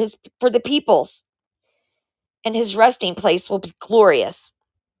signal for the peoples, and his resting place will be glorious.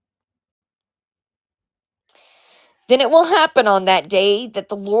 Then it will happen on that day that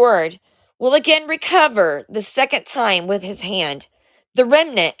the Lord will again recover the second time with his hand the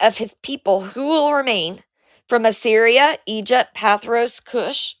remnant of his people who will remain from Assyria, Egypt, Pathros,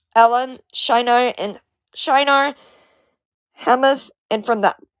 Cush, Elam, Shinar, Hamath, and from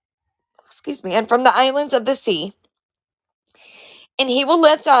the islands of the sea. And he will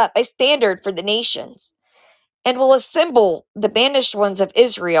lift up a standard for the nations, and will assemble the banished ones of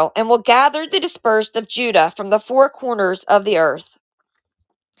Israel, and will gather the dispersed of Judah from the four corners of the earth.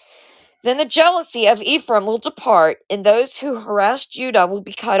 Then the jealousy of Ephraim will depart, and those who harass Judah will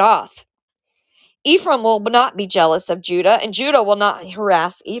be cut off. Ephraim will not be jealous of Judah, and Judah will not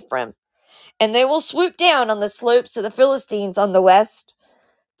harass Ephraim. And they will swoop down on the slopes of the Philistines on the west.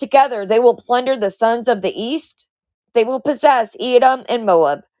 Together they will plunder the sons of the east. They will possess Edom and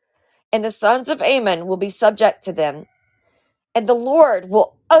Moab. and the sons of Ammon will be subject to them. And the Lord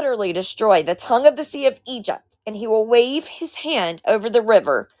will utterly destroy the tongue of the sea of Egypt, and he will wave his hand over the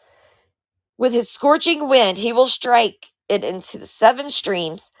river. With his scorching wind, he will strike it into the 7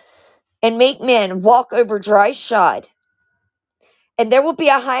 streams and make men walk over dry shod. And there will be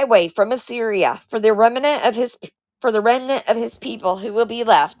a highway from Assyria for the remnant of his people who will be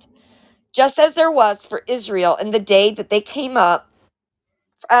left, just as there was for Israel in the day that they came up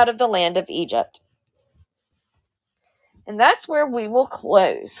out of the land of Egypt. And that's where we will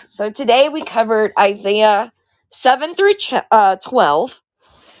close. So today we covered Isaiah 7 through 12.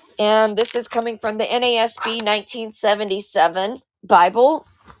 And this is coming from the NASB 1977 Bible.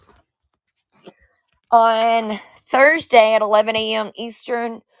 On Thursday at 11 a.m.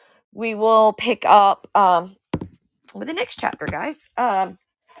 Eastern, we will pick up with the next chapter, guys. As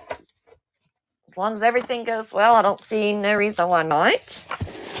long as everything goes well, I don't see no reason why not.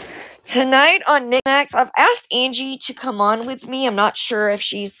 Tonight on Knickknacks, I've asked Angie to come on with me. I'm not sure if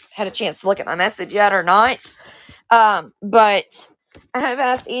she's had a chance to look at my message yet or not. But I have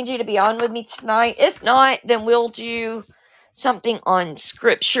asked Angie to be on with me tonight. If not, then we'll do something on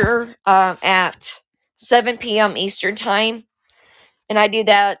scripture at 7 p.m. Eastern time. And I do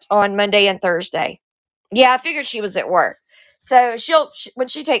that on Monday and Thursday. Yeah, I figured she was at work. So when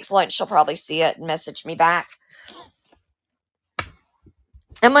she takes lunch, she'll probably see it and message me back.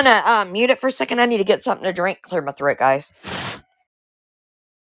 I'm going to mute it for a second. I need to get something to drink, clear my throat, guys.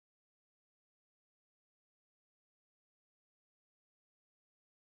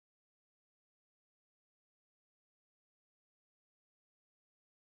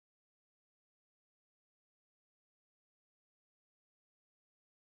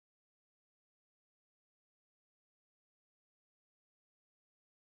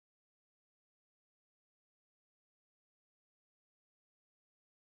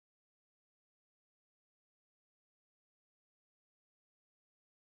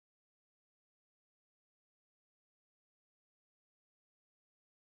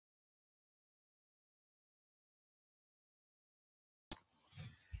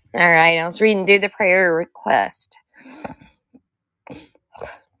 All right, I was reading through the prayer request.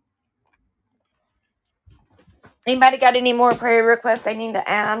 Anybody got any more prayer requests they need to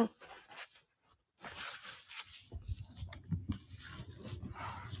add?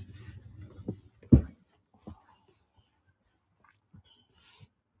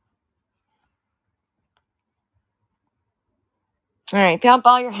 All right, don't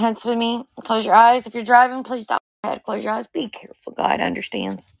bow your heads with me. Close your eyes. If you're driving, please don't close your eyes. Be careful. God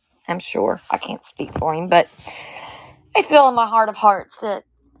understands. I'm sure. I can't speak for him, but I feel in my heart of hearts that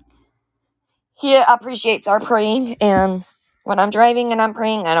he appreciates our praying. And when I'm driving and I'm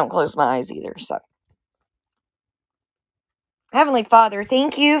praying, I don't close my eyes either. So, Heavenly Father,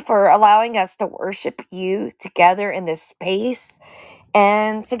 thank you for allowing us to worship you together in this space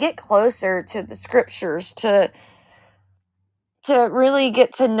and to get closer to the scriptures, to really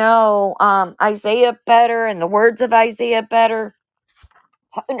get to know Isaiah better and the words of Isaiah better,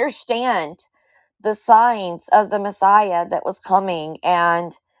 to understand the signs of the Messiah that was coming,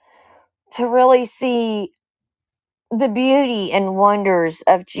 and to really see the beauty and wonders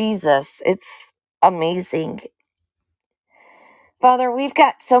of Jesus. It's amazing. Father, we've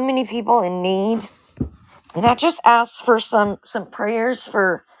got so many people in need, and I just asked for some prayers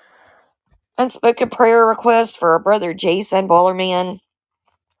for unspoken prayer requests for our brother Jason Bollerman,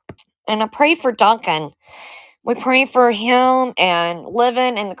 and I pray for Duncan. We pray for him and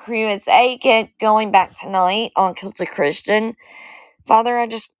Livin and the crew as they get going back tonight on Guilty Christian. Father,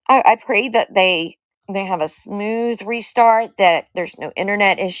 I pray that they have a smooth restart, that there's no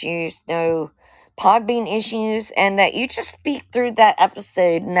internet issues, no Podbean issues, and that you just speak through that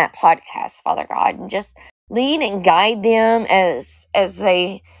episode and that podcast, Father God, and just lead and guide them as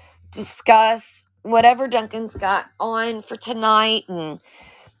they discuss whatever Duncan's got on for tonight, and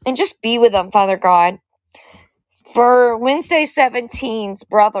just be with them, Father God. For Wednesday 17's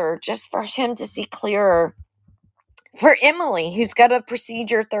brother, just for him to see clearer. For Emily, who's got a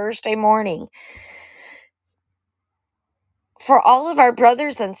procedure Thursday morning. For all of our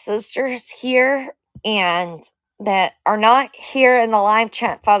brothers and sisters here and that are not here in the live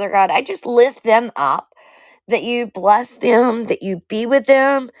chat, Father God, I just lift them up, that you bless them, that you be with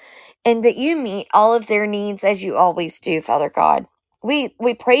them, and that you meet all of their needs as you always do, Father God. We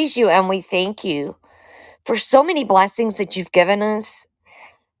praise you and we thank you for so many blessings that you've given us.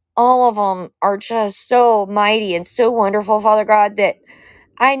 All of them are just so mighty and so wonderful, Father God, that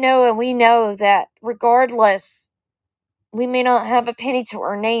I know and we know that regardless, we may not have a penny to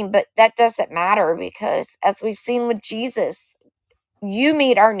our name, but that doesn't matter, because as we've seen with Jesus, you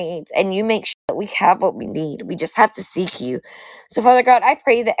meet our needs and you make sure that we have what we need. We just have to seek you. So, Father God, I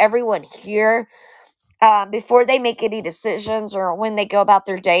pray that everyone here, before they make any decisions or when they go about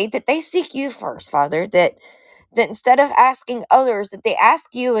their day, that they seek you first, Father, that instead of asking others, that they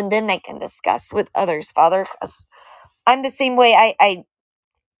ask you and then they can discuss with others, Father, because I'm the same way. I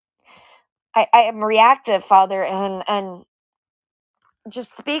am reactive, Father, and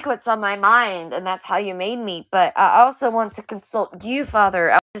just speak what's on my mind, and that's how you made me. But I also want to consult you, Father.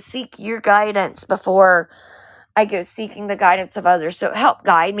 I want to seek your guidance before I go seeking the guidance of others. So help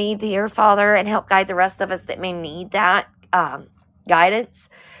guide me there, Father, and help guide the rest of us that may need that guidance.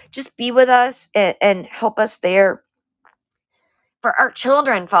 Just be with us and help us there. For our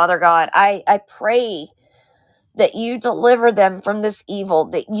children, Father God, I pray that you deliver them from this evil,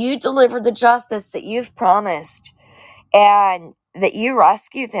 that you deliver the justice that you've promised, and that you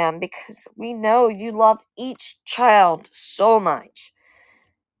rescue them, because we know you love each child so much.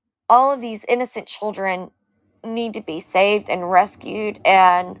 All of these innocent children need to be saved and rescued,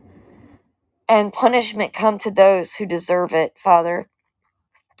 and punishment come to those who deserve it, Father.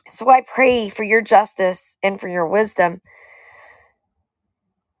 So I pray for your justice and for your wisdom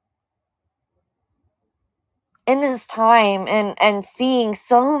in this time, and seeing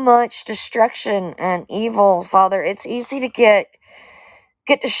so much destruction and evil, Father. It's easy to get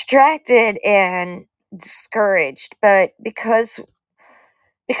distracted and discouraged, but because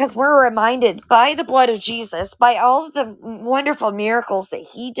we're reminded by the blood of Jesus, by all of the wonderful miracles that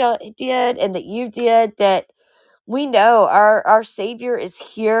he did and that you did, that we know our Savior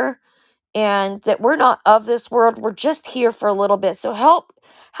is here, and that we're not of this world. We're just here for a little bit. So help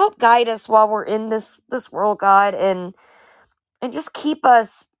guide us while we're in this world, God, and just keep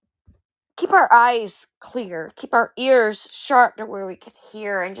our eyes clear, keep our ears sharp to where we can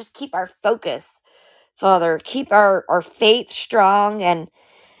hear, and just keep our focus, Father. Keep our faith strong, and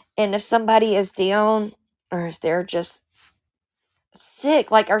if somebody is down, or if they're just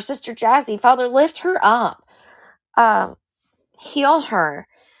sick, like our sister Jazzy, Father, lift her up. Heal her.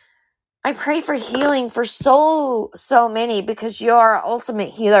 I pray for healing for so many, because you are our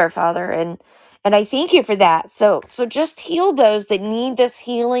ultimate healer, Father, and I thank you for that. So just heal those that need this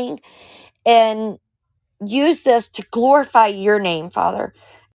healing, and use this to glorify your name, Father.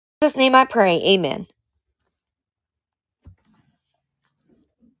 In Jesus' name I pray. Amen.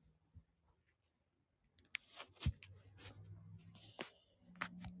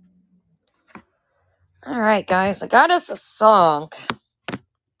 All right, guys, I got us a song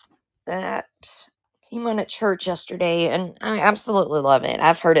that came on at church yesterday, and I absolutely love it.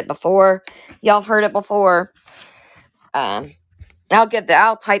 I've heard it before. Y'all have heard it before. I'll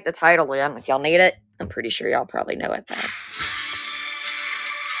type the title in if y'all need it. I'm pretty sure y'all probably know it though.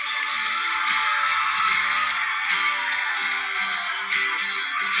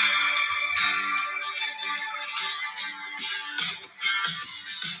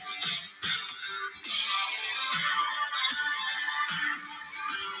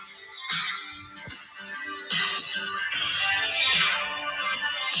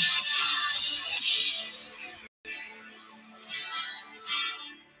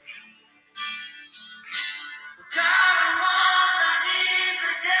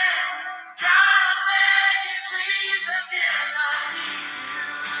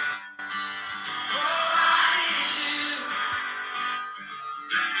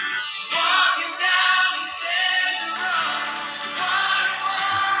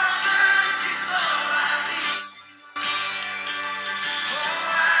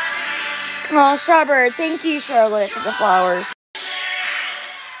 Oh, Strawbird, thank you, Charlotte, for the flowers.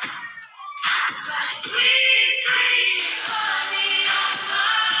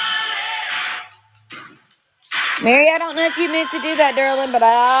 Mary, I don't know if you meant to do that, darling, but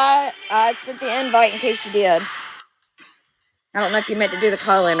I sent the invite in case you did. I don't know if you meant to do the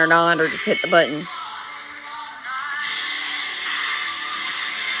call-in or not, or just hit the button.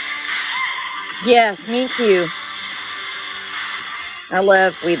 Yes, me too. I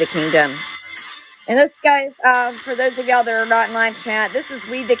love We the Kingdom. And this, guys, for those of y'all that are not in live chat, this is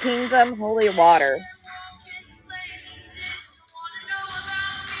We the Kingdom, Holy Water.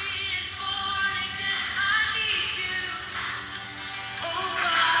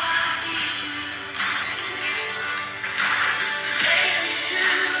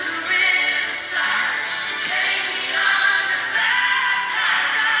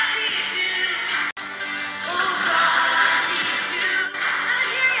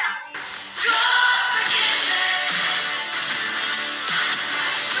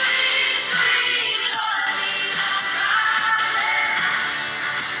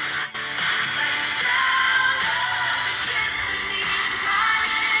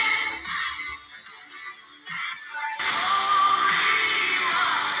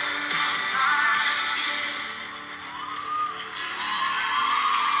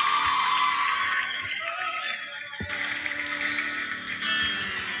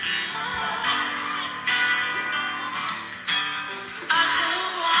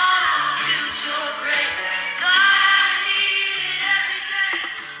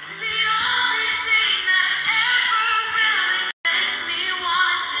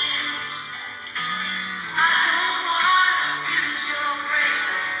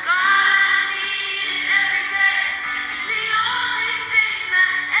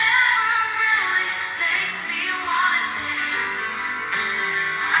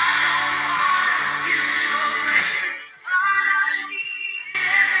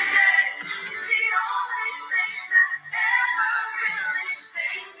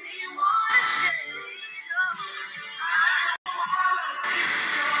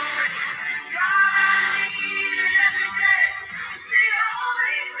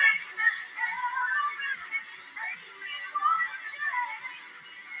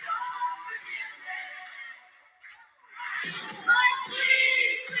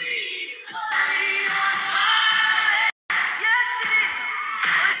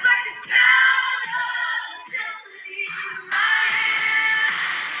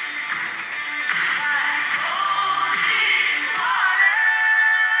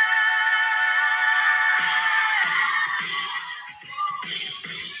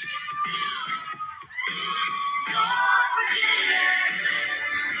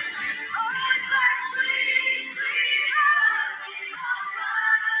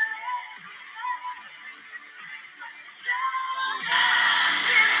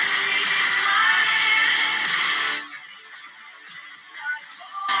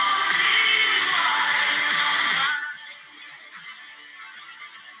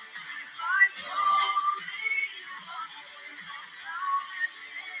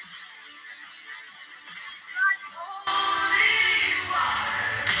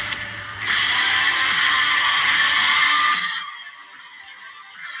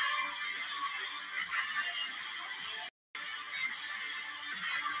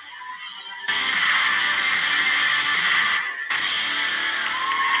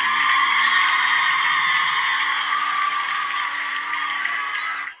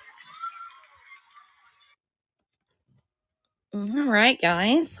 right,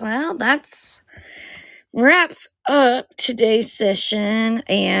 guys. Well, that's wraps up today's session,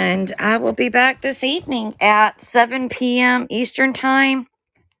 and I will be back this evening at 7 p.m. Eastern Time,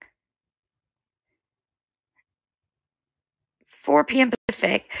 4 p.m.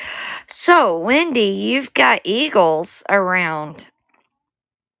 Pacific. So, Wendy, you've got eagles around.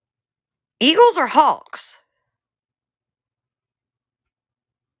 Eagles or hawks?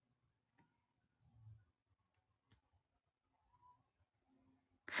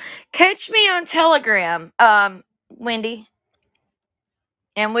 Catch me on Telegram, Wendy.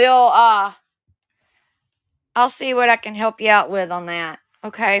 And I'll see what I can help you out with on that.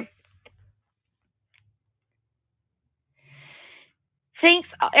 Okay.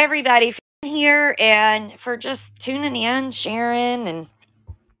 Thanks, everybody, for being here and for just tuning in, sharing, and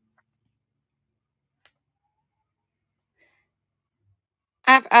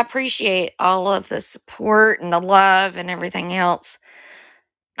I appreciate all of the support and the love and everything else.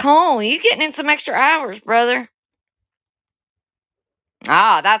 Cole, you getting in some extra hours, brother?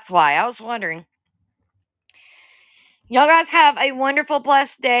 That's why. I was wondering. Y'all guys have a wonderful,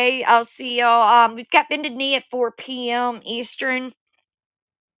 blessed day. I'll see y'all. We've got Bended Knee at 4 p.m. Eastern.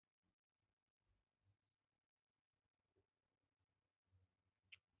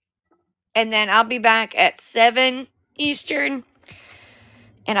 And then I'll be back at 7 Eastern.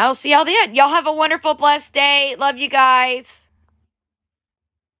 And I'll see y'all then. Y'all have a wonderful, blessed day. Love you guys.